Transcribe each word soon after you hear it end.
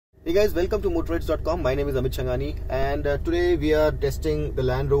Hey guys, welcome to Motoroids.com. My name is Amit Changani, and today we are testing the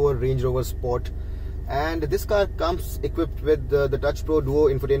Land Rover Range Rover Sport. And this car comes equipped with the Touch Pro Duo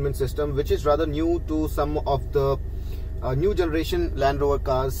infotainment system, which is rather new to some of the new generation Land Rover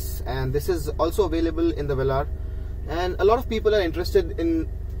cars. And this is also available in the Velar. And a lot of people are interested in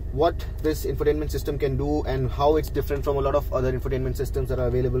what this infotainment system can do and how it's different from a lot of other infotainment systems that are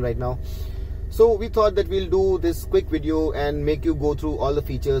available right now. So we thought that we'll do this quick video and make you go through all the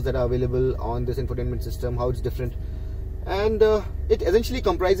features that are available on this infotainment system, how it's different. And it essentially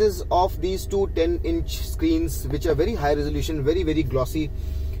comprises of these two 10-inch screens, which are very high resolution, very glossy.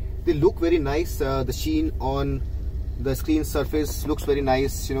 They look very nice. The sheen on the screen surface looks very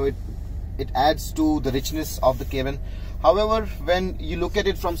nice. You know, it adds to the richness of the cabin. However, when you look at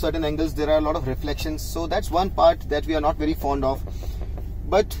it from certain angles, there are a lot of reflections. So that's one part that we are not very fond of.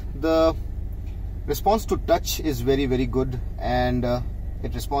 But the response to touch is very good, and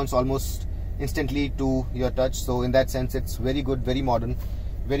it responds almost instantly to your touch. So in that sense, it's very good, very modern,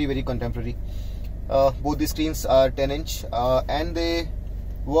 very contemporary. Both the screens are 10-inch and they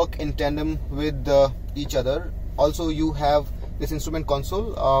work in tandem with each other. Also, you have this instrument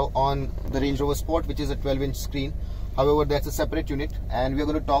console on the Range Rover Sport, which is a 12-inch screen. However, that's a separate unit, and we're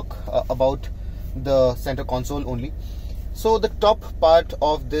going to talk about the center console only. So the top part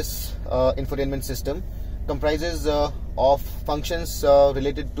of this infotainment system comprises of functions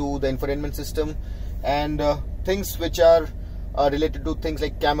related to the infotainment system and things which are related to things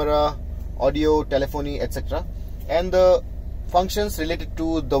like camera, audio, telephony, etc. And the functions related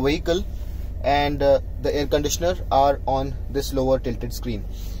to the vehicle and the air conditioner are on this lower tilted screen.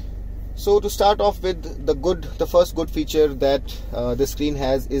 So to start off with, the first good feature that this screen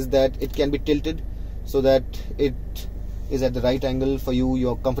has is that it can be tilted so that it is at the right angle for you.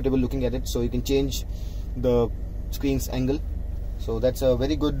 You're comfortable looking at it, so you can change the screen's angle. So that's a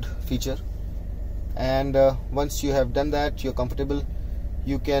very good feature. And once you have done that, you're comfortable,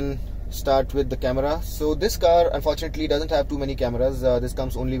 you can start with the camera. So this car unfortunately doesn't have too many cameras. This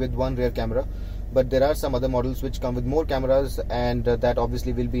comes only with one rear camera, but there are some other models which come with more cameras, and that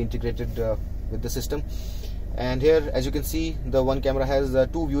obviously will be integrated with the system. And here, as you can see, the one camera has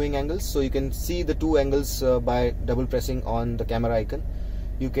two viewing angles, so you can see the two angles by double pressing on the camera icon.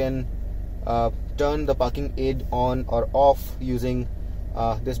 You can turn the parking aid on or off using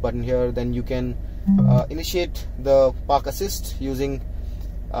this button here. Then you can initiate the park assist using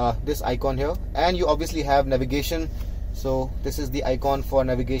this icon here, and you obviously have navigation. So this is the icon for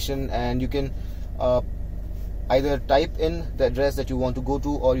navigation, and you can either type in the address that you want to go to,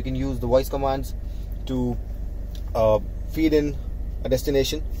 or you can use the voice commands to feed in a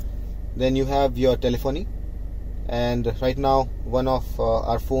destination. Then you have your telephony, and right now one of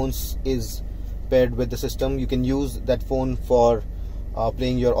our phones is paired with the system. You can use that phone for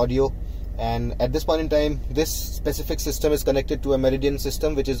playing your audio, and at this point in time, this specific system is connected to a Meridian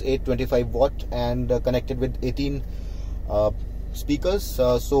system, which is 825 watt and connected with 18 speakers.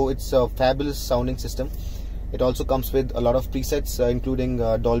 So it's a fabulous sounding system. It also comes with a lot of presets, including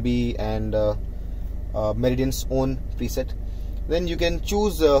Dolby and Meridian's own preset. Then you can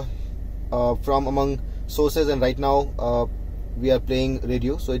choose from among sources, and right now we are playing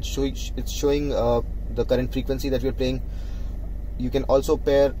radio, so it's showing the current frequency that we are playing. You can also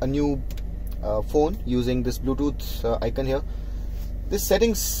pair a new phone using this Bluetooth icon here. This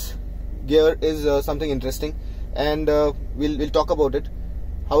settings gear is something interesting, and we'll talk about it.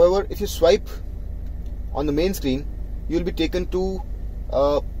 However, if you swipe on the main screen, you'll be taken to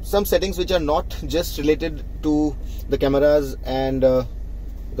some settings which are not just related to the cameras and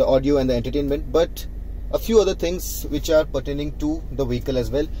the audio and the entertainment, but a few other things which are pertaining to the vehicle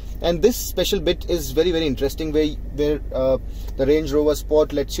as well. And this special bit is very interesting, where the Range Rover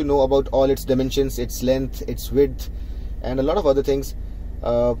Sport lets you know about all its dimensions, its length, its width, and a lot of other things,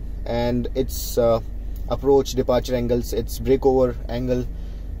 and its approach, departure angles, its breakover angle.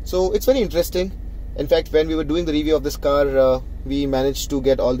 So it's very interesting. In fact, when we were doing the review of this car, we managed to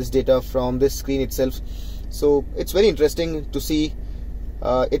get all this data from this screen itself. So it's very interesting to see.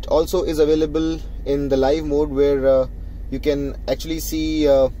 It also is available in the live mode, where you can actually see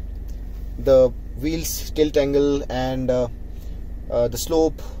the wheels tilt angle and the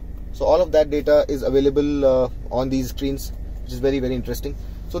slope. So all of that data is available on these screens, which is very interesting.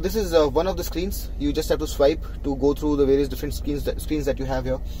 So this is one of the screens. You just have to swipe to go through the various different screens that you have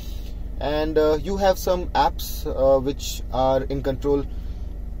here. And you have some apps which are InControl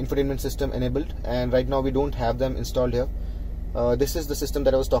infotainment system enabled, and right now we don't have them installed here. This is the system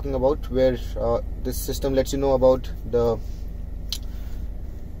that I was talking about, where this system lets you know about the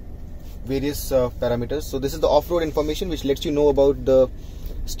various parameters. So this is the off-road information, which lets you know about the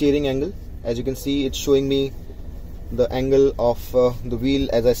steering angle. As you can see, it's showing me the angle of the wheel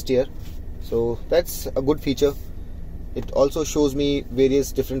as I steer, so that's a good feature. It also shows me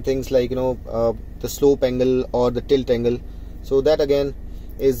various different things like the slope angle or the tilt angle, so that again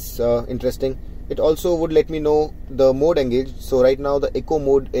is interesting. It also would let me know the mode engaged. So right now the eco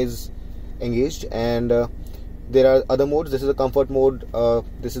mode is engaged, and there are other modes. This is a comfort mode,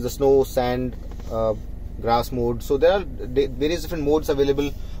 this is the snow, sand, grass mode. So there are various different modes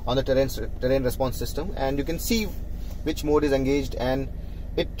available on the terrain response system, and you can see which mode is engaged, and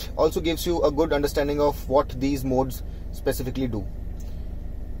it also gives you a good understanding of what these modes specifically do.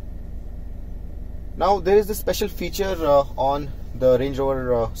 Now there is this special feature on the Range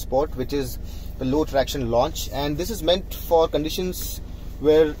Rover Sport, which is the low traction launch, and this is meant for conditions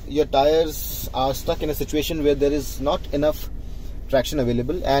where your tires are stuck in a situation where there is not enough traction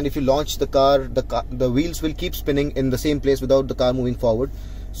available, and if you launch the car, the wheels will keep spinning in the same place without the car moving forward.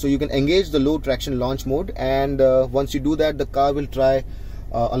 So you can engage the low traction launch mode, and once you do that, the car will try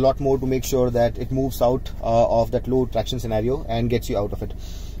a lot more to make sure that it moves out of that low traction scenario and gets you out of it.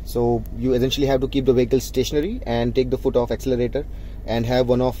 So you essentially have to keep the vehicle stationary and take the foot off accelerator and have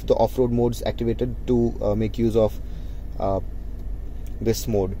one of the off-road modes activated to make use of this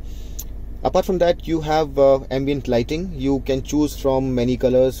mode. Apart from that, you have ambient lighting. You can choose from many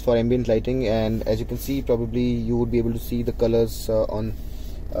colors for ambient lighting, and as you can see, probably you would be able to see the colors on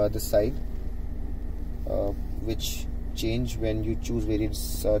this side, which change when you choose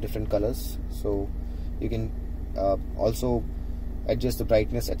various different colors. So you can also adjust the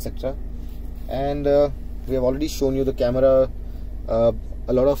brightness, etc. And we have already shown you the camera. A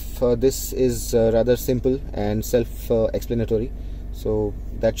lot of this is rather simple and self-explanatory, so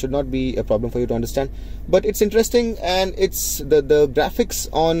that should not be a problem for you to understand. But it's interesting, and it's the graphics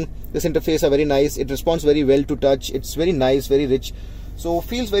on this interface are very nice. It responds very well to touch. It's very nice, very rich, so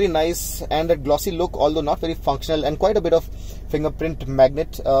feels very nice, and that glossy look, although not very functional, and quite a bit of fingerprint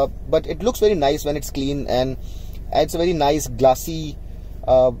magnet, but it looks very nice when it's clean and adds a very nice glassy,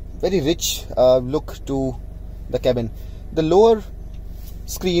 very rich look to the cabin. The lower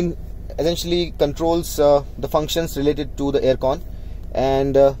screen essentially controls the functions related to the aircon,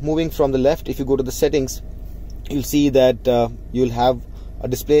 and moving from the left, if you go to the settings, you'll see that you'll have a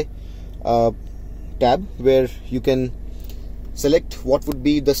display tab where you can select what would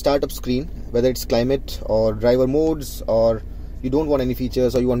be the startup screen, whether it's climate or driver modes, or you don't want any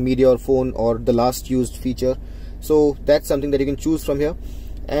features, or you want media or phone or the last used feature. So that's something that you can choose from here,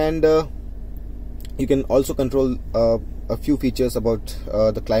 and you can also control a few features about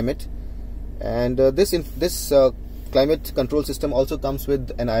the climate. And this climate control system also comes with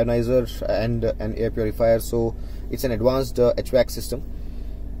an ionizer and an air purifier, so it's an advanced HVAC system,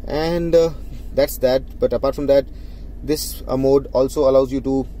 and that's that. But apart from that, this mode also allows you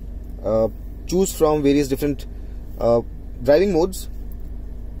to choose from various different driving modes,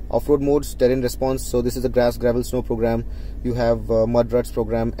 off-road modes, terrain response. So this is the grass, gravel, snow program. You have mud ruts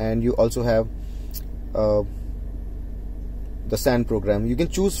program, and you also have the sand program. You can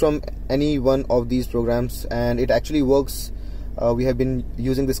choose from any one of these programs, and it actually works. We have been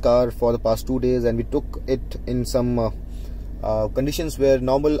using this car for the past 2 days, and we took it in some conditions where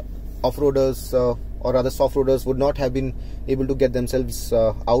normal off-roaders or rather soft-roaders would not have been able to get themselves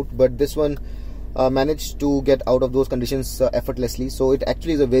out, but this one managed to get out of those conditions effortlessly. So it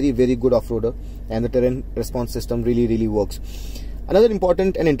actually is a very, very good off-roader, and the terrain response system really works. Another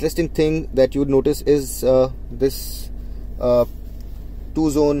important and interesting thing that you would notice is this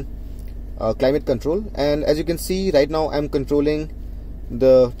 2-zone climate control, and as you can see right now I'm controlling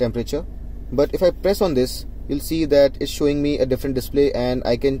the temperature, but if I press on this, you'll see that it's showing me a different display, and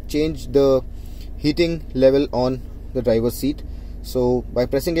I can change the heating level on the driver's seat. So by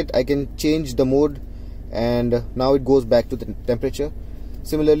pressing it, I can change the mode, and now it goes back to the temperature.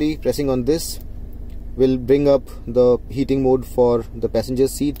 Similarly, pressing on this will bring up the heating mode for the passenger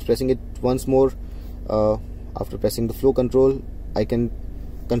seat. Pressing it once more, after pressing the flow control, I can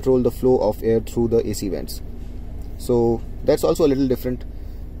control the flow of air through the AC vents. So that's also a little different.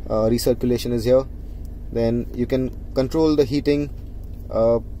 Recirculation is here. Then you can control the heating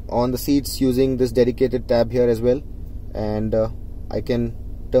on the seats using this dedicated tab here as well, and I can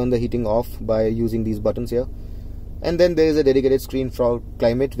turn the heating off by using these buttons here. And then there is a dedicated screen for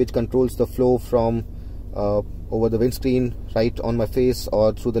climate, which controls the flow from over the windscreen, right on my face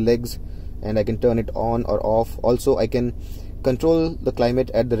or through the legs, and I can turn it on or off. Also, I can control the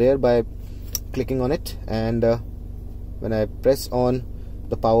climate at the rear by clicking on it, and when I press on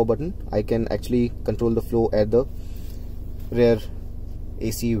the power button, I can actually control the flow at the rear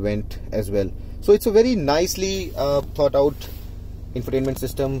AC vent as well. So it's a very nicely thought out infotainment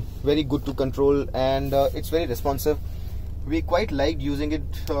system, very good to control, and it's very responsive. We quite liked using it.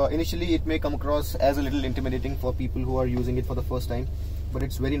 Initially it may come across as a little intimidating for people who are using it for the first time, but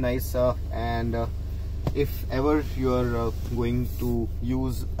it's very nice, and if ever you are going to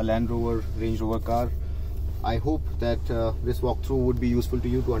use a Land Rover Range Rover car, I hope that this walkthrough would be useful to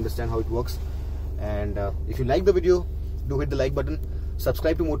you to understand how it works. And if you like the video, do hit the like button,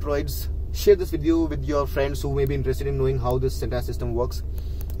 subscribe to Motoroids, share this video with your friends who may be interested in knowing how this entire system works.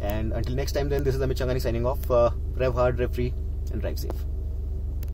 And until next time then, this is Amit Changani signing off. Rev hard, rev free, and drive safe.